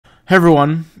Hey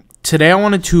everyone, today I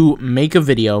wanted to make a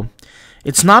video.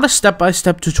 It's not a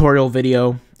step-by-step tutorial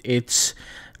video. It's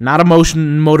not a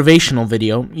motivational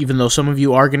video, even though some of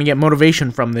you are going to get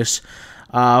motivation from this.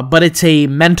 But it's a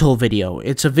mental video.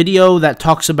 It's a video that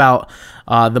talks about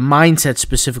the mindset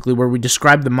specifically, where we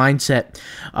describe the mindset.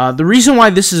 The reason why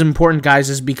this is important, guys,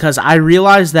 is because I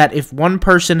realized that if one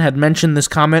person had mentioned this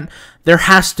comment, there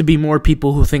has to be more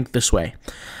people who think this way.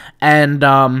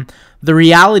 And the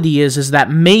reality is that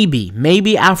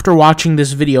maybe after watching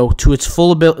this video to its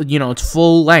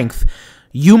full length,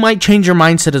 you might change your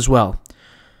mindset as well.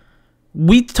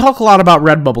 We talk a lot about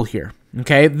Redbubble here.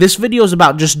 Okay, this video is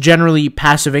about just generally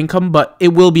passive income, but it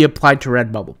will be applied to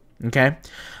Redbubble. Okay,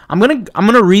 I'm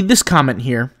gonna read this comment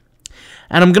here,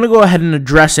 and I'm gonna go ahead and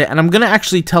address it, and I'm gonna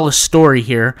actually tell a story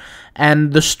here,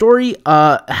 and the story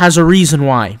has a reason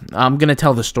why I'm gonna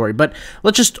tell the story. But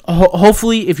let's just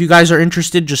hopefully, if you guys are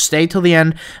interested, just stay till the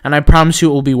end, and I promise you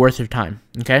it will be worth your time.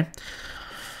 Okay.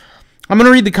 I'm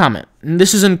gonna read the comment, and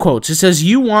this is in quotes. It says,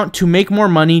 "You want to make more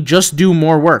money, just do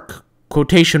more work."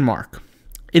 Quotation mark.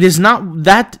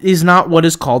 That is not what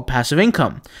is called passive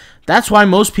income. That's why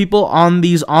most people on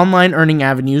these online earning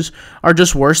avenues are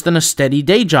just worse than a steady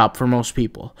day job for most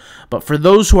people. But for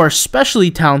those who are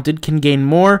especially talented, can gain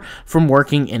more from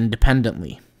working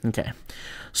independently. Okay.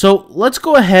 So let's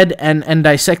go ahead and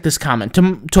dissect this comment.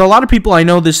 To a lot of people, I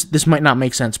know this might not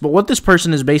make sense, but what this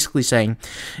person is basically saying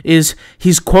is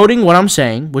he's quoting what I'm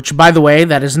saying, which, by the way,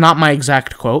 that is not my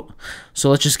exact quote. So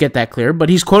let's just get that clear. But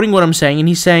he's quoting what I'm saying, and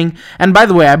he's saying, and by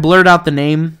the way, I blurred out the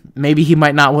name. Maybe he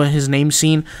might not want his name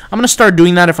seen. I'm going to start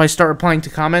doing that if I start replying to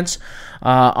comments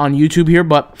on YouTube here.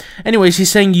 But anyways,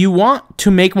 he's saying, you want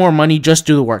to make more money, just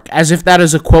do the work, as if that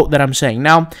is a quote that I'm saying.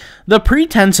 Now, the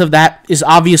pretense of that is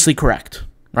obviously correct.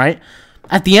 Right?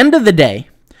 At the end of the day,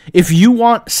 if you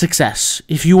want success,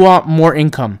 if you want more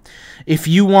income, if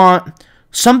you want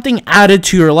something added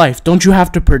to your life, don't you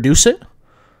have to produce it?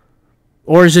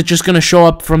 Or is it just going to show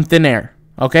up from thin air?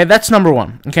 Okay, that's number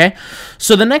one. Okay,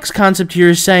 so the next concept here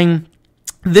is saying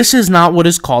this is not what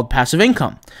is called passive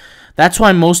income. That's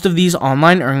why most of these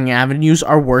online earning avenues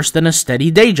are worse than a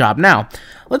steady day job. Now,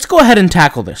 let's go ahead and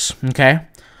tackle this. Okay,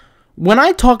 when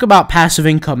I talk about passive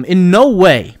income, in no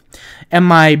way am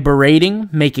I berating,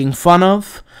 making fun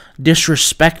of,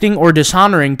 disrespecting, or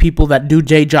dishonoring people that do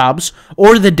day jobs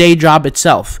or the day job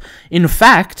itself. In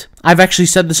fact, I've actually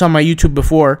said this on my YouTube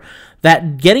before,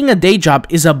 that getting a day job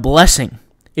is a blessing.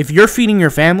 If you're feeding your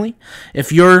family,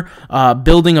 if you're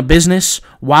building a business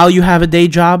while you have a day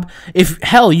job,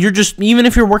 even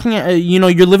if you're working at,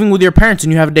 you're living with your parents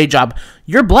and you have a day job,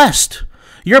 you're blessed.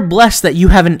 You're blessed that you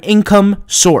have an income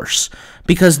source,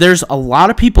 because there's a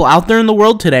lot of people out there in the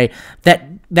world today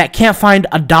that can't find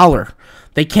a dollar.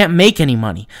 They can't make any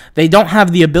money. They don't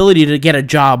have the ability to get a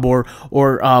job or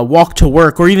walk to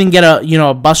work, or even get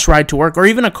a bus ride to work, or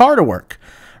even a car to work,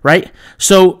 right?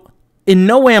 So in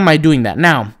no way am I doing that.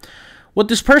 Now, what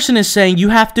this person is saying, you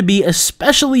have to be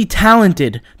especially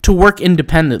talented to work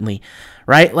independently,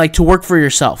 right? Like to work for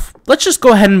yourself. Let's just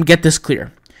go ahead and get this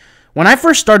clear. When I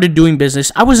first started doing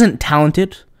business, I wasn't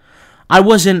talented. I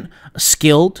wasn't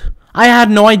skilled. I had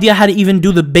no idea how to even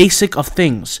do the basic of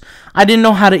things. I didn't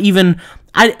know how to even,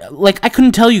 I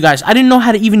couldn't tell you guys, I didn't know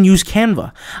how to even use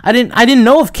Canva. I didn't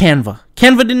know of Canva.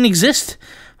 Canva didn't exist,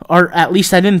 or at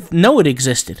least I didn't know it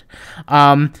existed.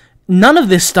 None of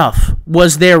this stuff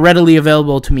was there readily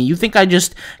available to me. You think I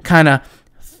just kind of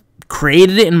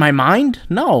created it in my mind?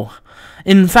 No.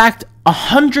 In fact,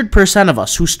 100% of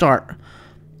us who start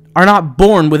are not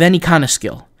born with any kind of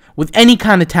skill, with any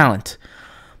kind of talent.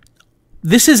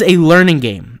 This is a learning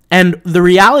game. And the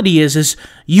reality is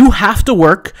you have to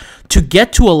work to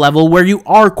get to a level where you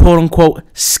are, quote unquote,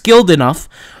 skilled enough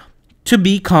to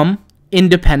become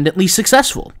independently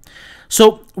successful.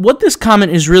 So what this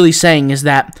comment is really saying is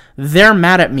that they're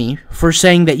mad at me for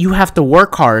saying that you have to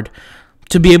work hard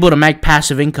to be able to make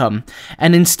passive income.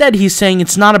 And instead, he's saying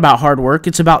it's not about hard work,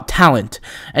 it's about talent.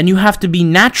 And you have to be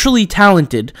naturally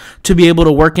talented to be able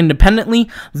to work independently.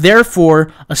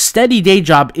 Therefore, a steady day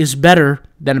job is better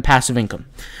than a passive income.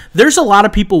 There's a lot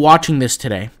of people watching this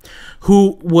today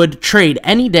who would trade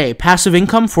any day passive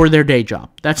income for their day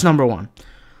job. That's number one.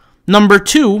 Number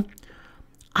two,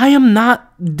 I am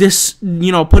not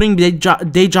putting day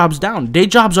jobs down. Day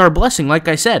jobs are a blessing, like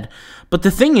I said. But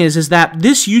the thing is that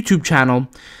this YouTube channel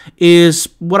is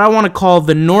what I want to call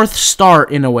the North Star,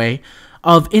 in a way,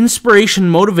 of inspiration,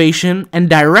 motivation, and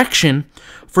direction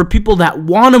for people that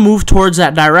want to move towards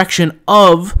that direction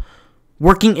of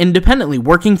working independently,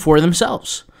 working for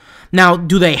themselves. Now,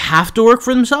 do they have to work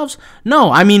for themselves?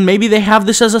 No. I mean, maybe they have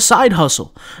this as a side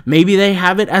hustle. Maybe they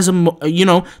have it as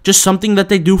just something that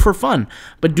they do for fun.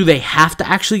 But do they have to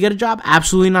actually get a job?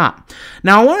 Absolutely not.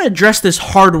 Now, I want to address this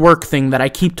hard work thing that I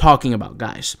keep talking about,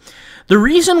 guys. The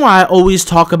reason why I always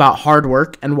talk about hard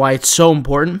work and why it's so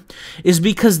important is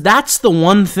because that's the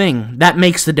one thing that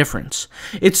makes the difference.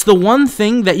 It's the one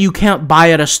thing that you can't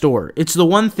buy at a store. It's the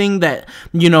one thing that,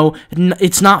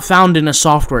 it's not found in a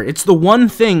software. It's the one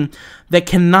thing that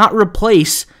cannot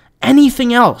replace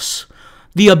anything else.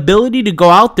 The ability to go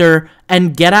out there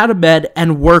and get out of bed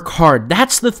and work hard.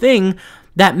 That's the thing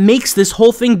that makes this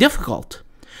whole thing difficult.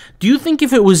 Do you think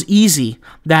if it was easy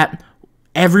that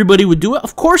everybody would do it?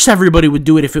 Of course everybody would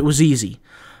do it if it was easy.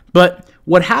 But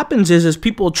what happens is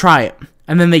people try it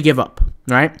and then they give up,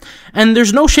 right? And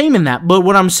there's no shame in that. But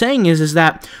what I'm saying is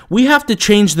that we have to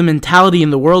change the mentality in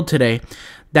the world today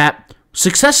that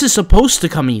success is supposed to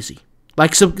come easy.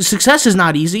 Like, success is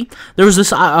not easy. There was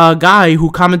this guy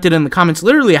who commented in the comments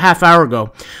literally a half hour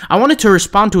ago. I wanted to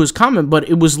respond to his comment, but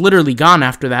it was literally gone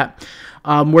after that,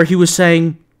 where he was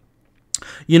saying,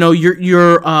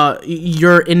 your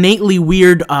innately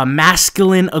weird,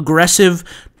 masculine, aggressive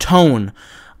tone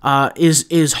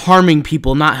is harming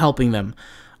people, not helping them.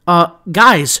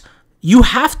 Guys, you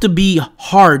have to be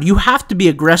hard. You have to be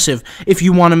aggressive if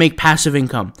you want to make passive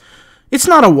income. It's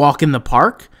not a walk in the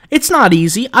park. It's not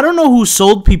easy. I don't know who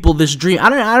sold people this dream. I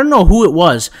don't know who it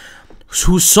was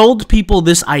who sold people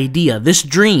this idea, this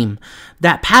dream,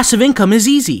 that passive income is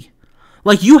easy.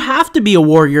 Like, you have to be a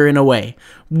warrior in a way.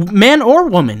 Man or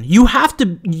woman,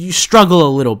 you struggle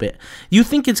a little bit. You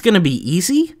think it's going to be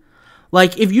easy?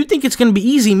 Like, if you think it's going to be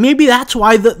easy, maybe that's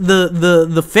why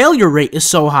the failure rate is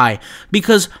so high.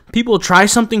 Because people try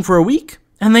something for a week,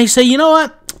 and they say, you know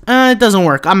what? It doesn't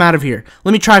work. I'm out of here.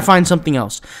 Let me find something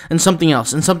else, and something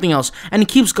else, and something else. And it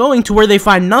keeps going to where they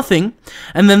find nothing,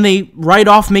 and then they write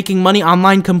off making money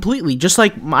online completely. Just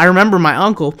like I remember my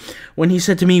uncle, when he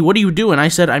said to me, what do you do? And I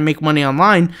said, I make money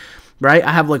online, right?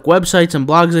 I have like websites and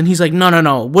blogs, and he's like,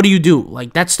 no. What do you do?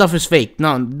 Like, that stuff is fake.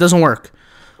 No, it doesn't work.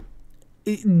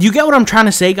 You get what I'm trying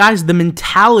to say, guys? The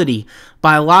mentality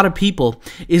by a lot of people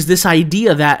is this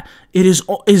idea that it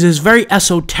is very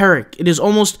esoteric. It is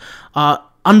almost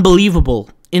unbelievable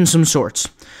in some sorts.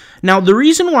 Now, the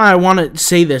reason why I want to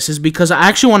say this is because I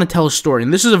actually want to tell a story.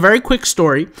 And this is a very quick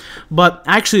story, but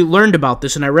I actually learned about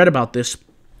this and I read about this.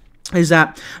 Is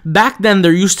that back then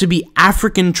there used to be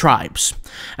African tribes.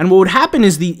 And what would happen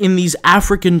is in these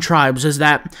African tribes is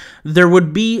that there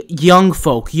would be young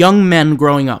folk, young men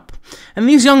growing up. And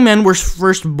these young men were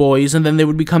first boys, and then they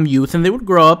would become youth, and they would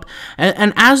grow up.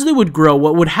 And as they would grow,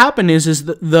 what would happen is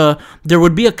there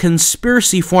would be a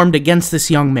conspiracy formed against this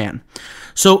young man.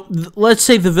 So let's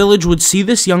say the village would see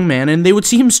this young man, and they would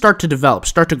see him start to develop,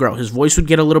 start to grow. His voice would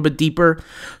get a little bit deeper.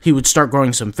 He would start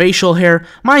growing some facial hair.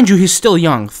 Mind you, he's still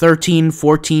young, 13,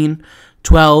 14,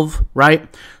 12,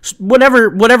 right?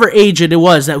 Whatever age it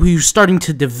was that he was starting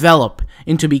to develop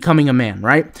into becoming a man,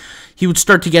 right? He would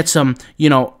start to get some,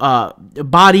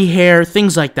 body hair,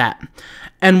 things like that.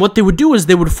 And what they would do is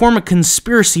they would form a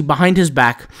conspiracy behind his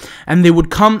back, and they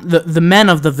would come, the men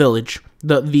of the village,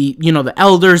 the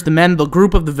elders, the men, the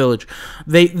group of the village,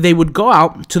 they would go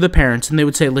out to the parents and they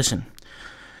would say, listen,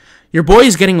 your boy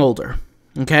is getting older,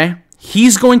 okay?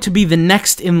 He's going to be the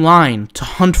next in line to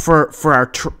hunt for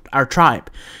our tribe.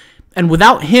 And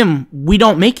without him, we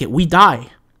don't make it. We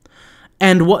die.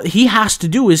 And what he has to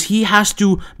do is he has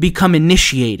to become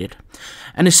initiated.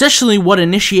 And essentially what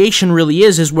initiation really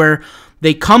is where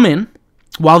they come in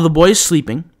while the boy is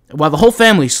sleeping, while the whole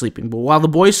family's sleeping, but while the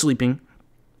boy's sleeping.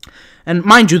 And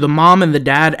mind you, the mom and the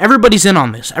dad, everybody's in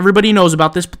on this. Everybody knows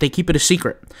about this, but they keep it a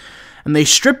secret. And they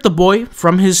strip the boy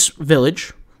from his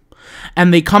village,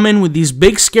 and they come in with these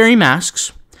big scary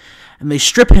masks, and they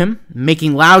strip him,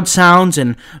 making loud sounds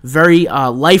and very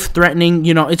life-threatening.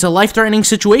 It's a life-threatening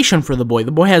situation for the boy.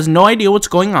 The boy has no idea what's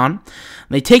going on.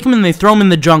 They take him and they throw him in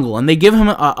the jungle, and they give him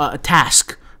a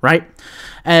task, right?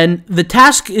 And the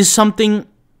task is something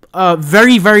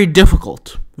very, very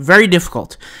difficult. Very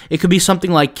difficult. It could be something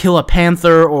like kill a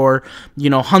panther or,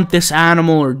 hunt this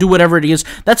animal or do whatever it is.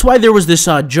 That's why there was this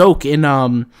joke in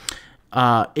the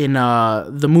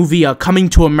movie Coming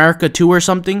to America 2 or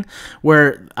something,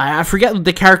 where I forget what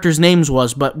the character's names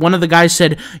was, but one of the guys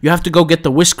said, you have to go get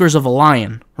the whiskers of a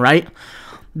lion, right?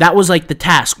 That was like the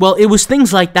task. Well, it was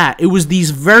things like that. It was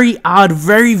these very odd,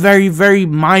 very, very, very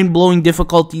mind-blowing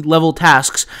difficulty level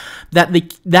tasks that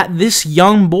this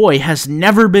young boy has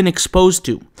never been exposed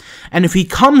to. And if he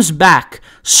comes back,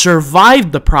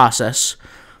 survived the process,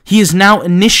 he is now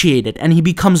initiated and he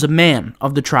becomes a man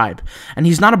of the tribe. And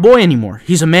he's not a boy anymore.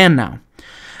 He's a man now.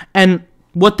 And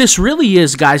what this really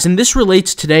is, guys, and this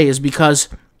relates today, is because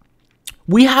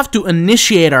we have to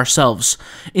initiate ourselves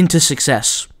into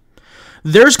success.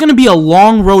 There's going to be a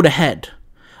long road ahead.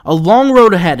 A long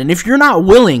road ahead. And if you're not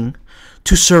willing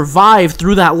to survive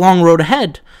through that long road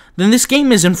ahead, then this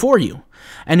game isn't for you.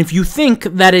 And if you think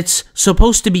that it's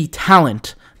supposed to be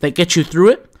talent that gets you through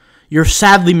it, you're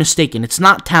sadly mistaken. It's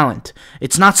not talent.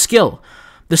 It's not skill.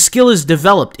 The skill is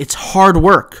developed. It's hard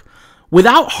work.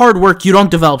 Without hard work, you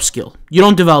don't develop skill. You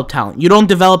don't develop talent. You don't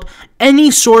develop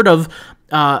any sort of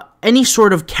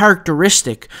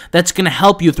characteristic that's going to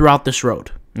help you throughout this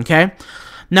road. Okay?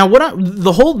 Now,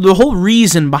 the whole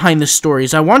reason behind this story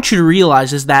is I want you to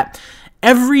realize is that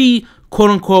every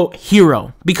quote-unquote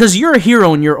hero, because you're a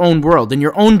hero in your own world, in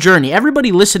your own journey.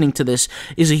 Everybody listening to this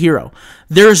is a hero.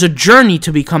 There's a journey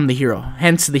to become the hero,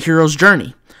 hence the hero's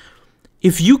journey.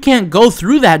 If you can't go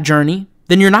through that journey,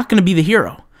 then you're not going to be the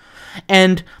hero.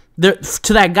 And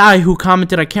to that guy who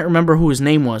commented, I can't remember who his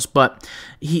name was, but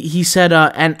he said,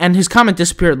 and his comment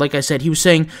disappeared, like I said. He was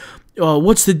saying,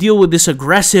 what's the deal with this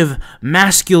aggressive,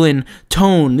 masculine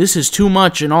tone? This is too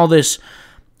much and all this.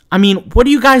 I mean, what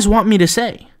do you guys want me to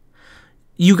say?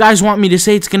 You guys want me to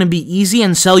say it's going to be easy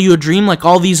and sell you a dream like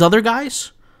all these other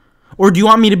guys? Or do you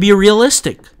want me to be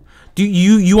realistic? Do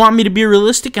you want me to be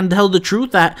realistic and tell the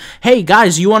truth that, hey,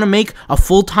 guys, you want to make a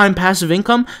full-time passive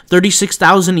income,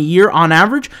 $36,000 a year on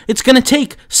average? It's going to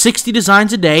take 60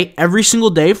 designs a day, every single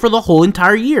day for the whole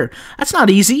entire year. That's not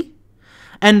easy.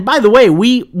 And by the way,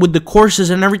 with the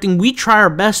courses and everything, we try our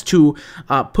best to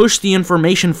push the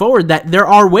information forward that there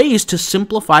are ways to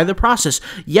simplify the process.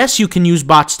 Yes, you can use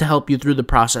bots to help you through the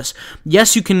process.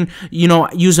 Yes, you can,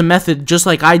 use a method just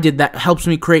like I did that helps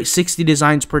me create 60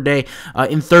 designs per day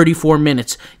in 34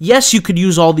 minutes. Yes, you could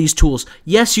use all these tools.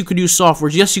 Yes, you could use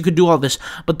softwares. Yes, you could do all this.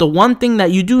 But the one thing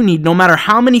that you do need, no matter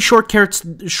how many shortcuts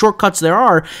there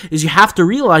are, is you have to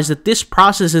realize that this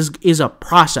process is a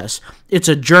process. It's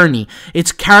a journey.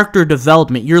 It's character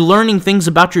development. You're learning things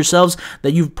about yourselves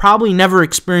that you've probably never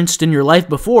experienced in your life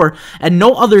before, and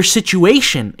no other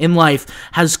situation in life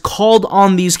has called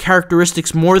on these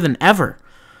characteristics more than ever,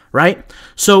 right?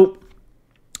 So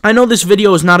I know this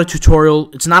video is not a tutorial.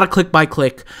 It's not a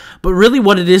click-by-click, but really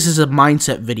what it is a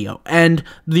mindset video. And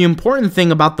the important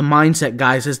thing about the mindset,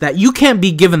 guys, is that you can't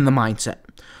be given the mindset.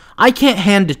 I can't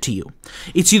hand it to you.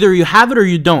 It's either you have it or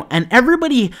you don't, and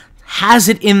everybody has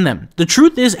it in them. The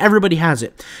truth is, everybody has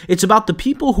it. It's about the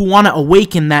people who want to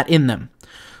awaken that in them.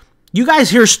 You guys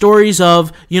hear stories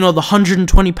of, the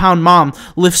 120-pound mom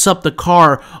lifts up the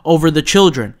car over the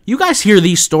children. You guys hear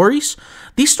these stories?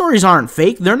 These stories aren't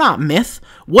fake. They're not myth.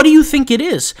 What do you think it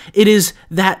is? It is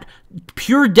that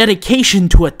pure dedication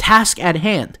to a task at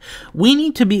hand. We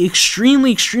need to be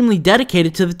extremely, extremely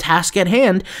dedicated to the task at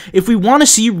hand if we want to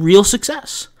see real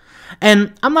success.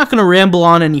 And I'm not going to ramble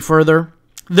on any further.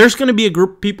 There's going to be a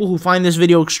group of people who find this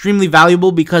video extremely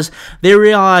valuable because they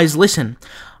realize, listen,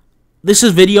 this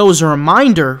video is a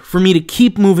reminder for me to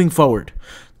keep moving forward,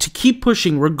 to keep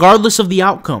pushing regardless of the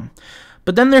outcome.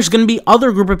 But then there's going to be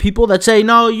other group of people that say,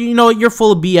 no, you're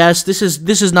full of BS.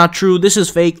 This is not true. This is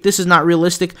fake. This is not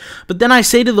realistic. But then I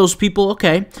say to those people,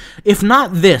 okay, if not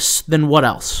this, then what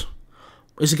else?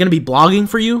 Is it going to be blogging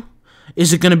for you?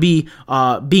 Is it going to be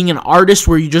being an artist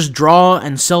where you just draw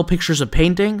and sell pictures of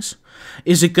paintings?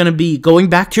 Is it going to be going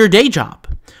back to your day job?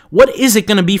 What is it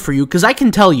going to be for you? Because I can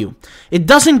tell you, it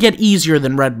doesn't get easier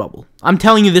than Redbubble. I'm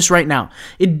telling you this right now.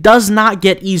 It does not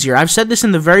get easier. I've said this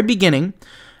in the very beginning,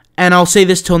 and I'll say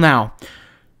this till now.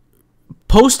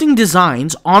 Posting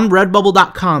designs on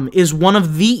Redbubble.com is one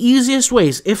of the easiest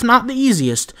ways, if not the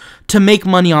easiest, to make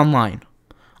money online.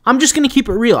 I'm just going to keep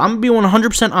it real. I'm going to be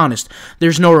 100% honest.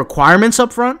 There's no requirements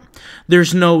up front.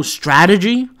 There's no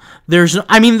strategy. There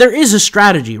is a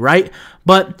strategy, right?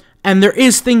 And there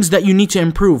is things that you need to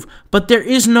improve. But there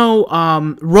is no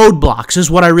roadblocks is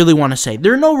what I really want to say.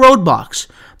 There are no roadblocks.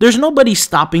 There's nobody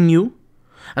stopping you.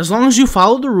 As long as you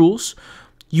follow the rules,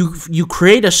 you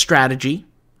create a strategy,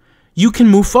 you can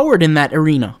move forward in that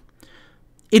arena.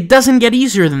 It doesn't get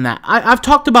easier than that. I've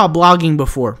talked about blogging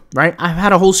before, right? I've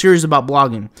had a whole series about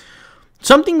blogging.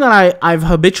 Something that I've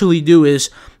habitually do is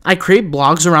I create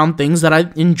blogs around things that I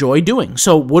enjoy doing.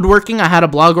 So woodworking, I had a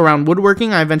blog around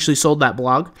woodworking. I eventually sold that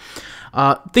blog.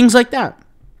 Things like that.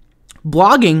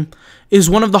 Blogging is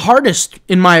one of the hardest,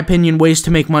 in my opinion, ways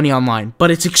to make money online,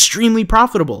 but it's extremely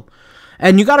profitable.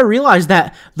 And you got to realize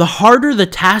that the harder the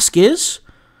task is,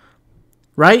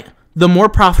 right, the more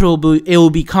profitable it will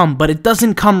become, but it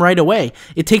doesn't come right away.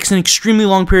 It takes an extremely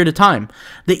long period of time.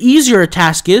 The easier a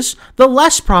task is, the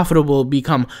less profitable it will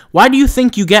become. Why do you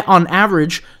think you get, on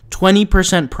average,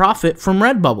 20% profit from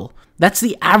Redbubble? That's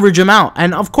the average amount.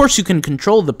 And of course you can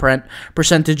control the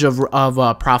percentage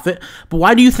of profit, but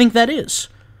why do you think that is?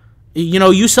 You know,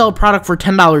 you sell a product for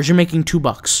 $10, you're making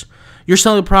 $2. You're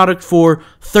selling a product for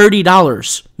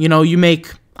 $30, you know, you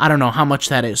make, I don't know how much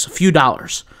that is, a few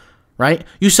dollars, right?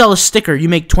 You sell a sticker, you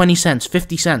make 20 cents,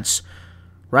 50 cents,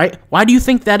 right? Why do you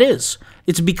think that is?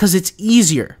 It's because it's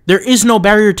easier. There is no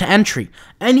barrier to entry.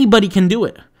 Anybody can do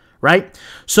it, right?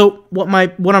 So what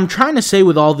I'm trying to say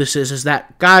with all this is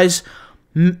that, guys,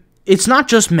 it's not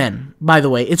just men, by the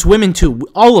way. It's women too.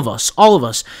 All of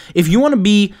us. If you want to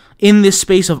be in this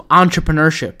space of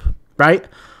entrepreneurship, right?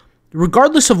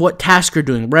 Regardless of what task you're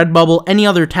doing, Redbubble, any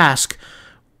other task,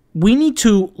 we need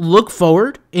to look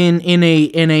forward in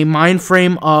a mind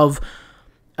frame of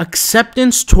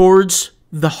acceptance towards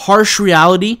the harsh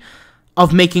reality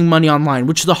of making money online,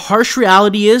 which the harsh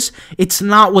reality is, it's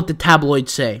not what the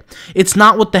tabloids say. It's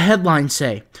not what the headlines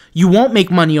say. You won't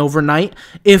make money overnight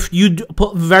if you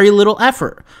put very little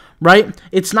effort, right?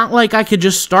 It's not like I could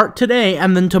just start today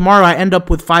and then tomorrow I end up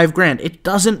with $5,000. It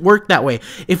doesn't work that way.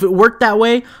 If it worked that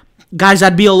way, guys,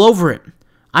 I'd be all over it.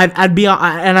 I'd be,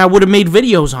 and I would have made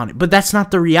videos on it, but that's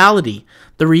not the reality.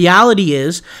 The reality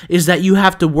is that you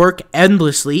have to work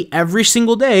endlessly every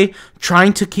single day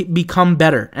trying to become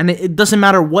better. And it doesn't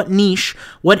matter what niche,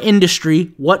 what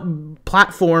industry, what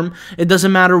platform, it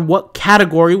doesn't matter what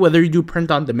category, whether you do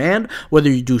print on demand, whether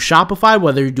you do Shopify,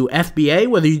 whether you do FBA,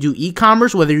 whether you do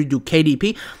e-commerce, whether you do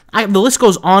KDP. The list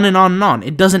goes on and on and on.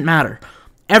 It doesn't matter.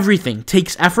 Everything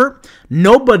takes effort.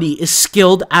 Nobody is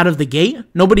skilled out of the gate.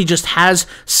 Nobody just has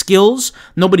skills.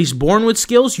 Nobody's born with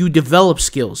skills. You develop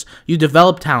skills. You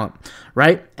develop talent,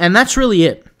 right? And that's really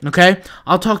it, okay?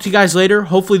 I'll talk to you guys later.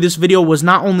 Hopefully this video was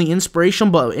not only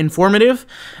inspirational, but informative.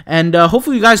 And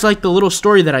hopefully you guys liked the little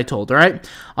story that I told, all right?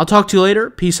 I'll talk to you later.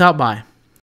 Peace out. Bye.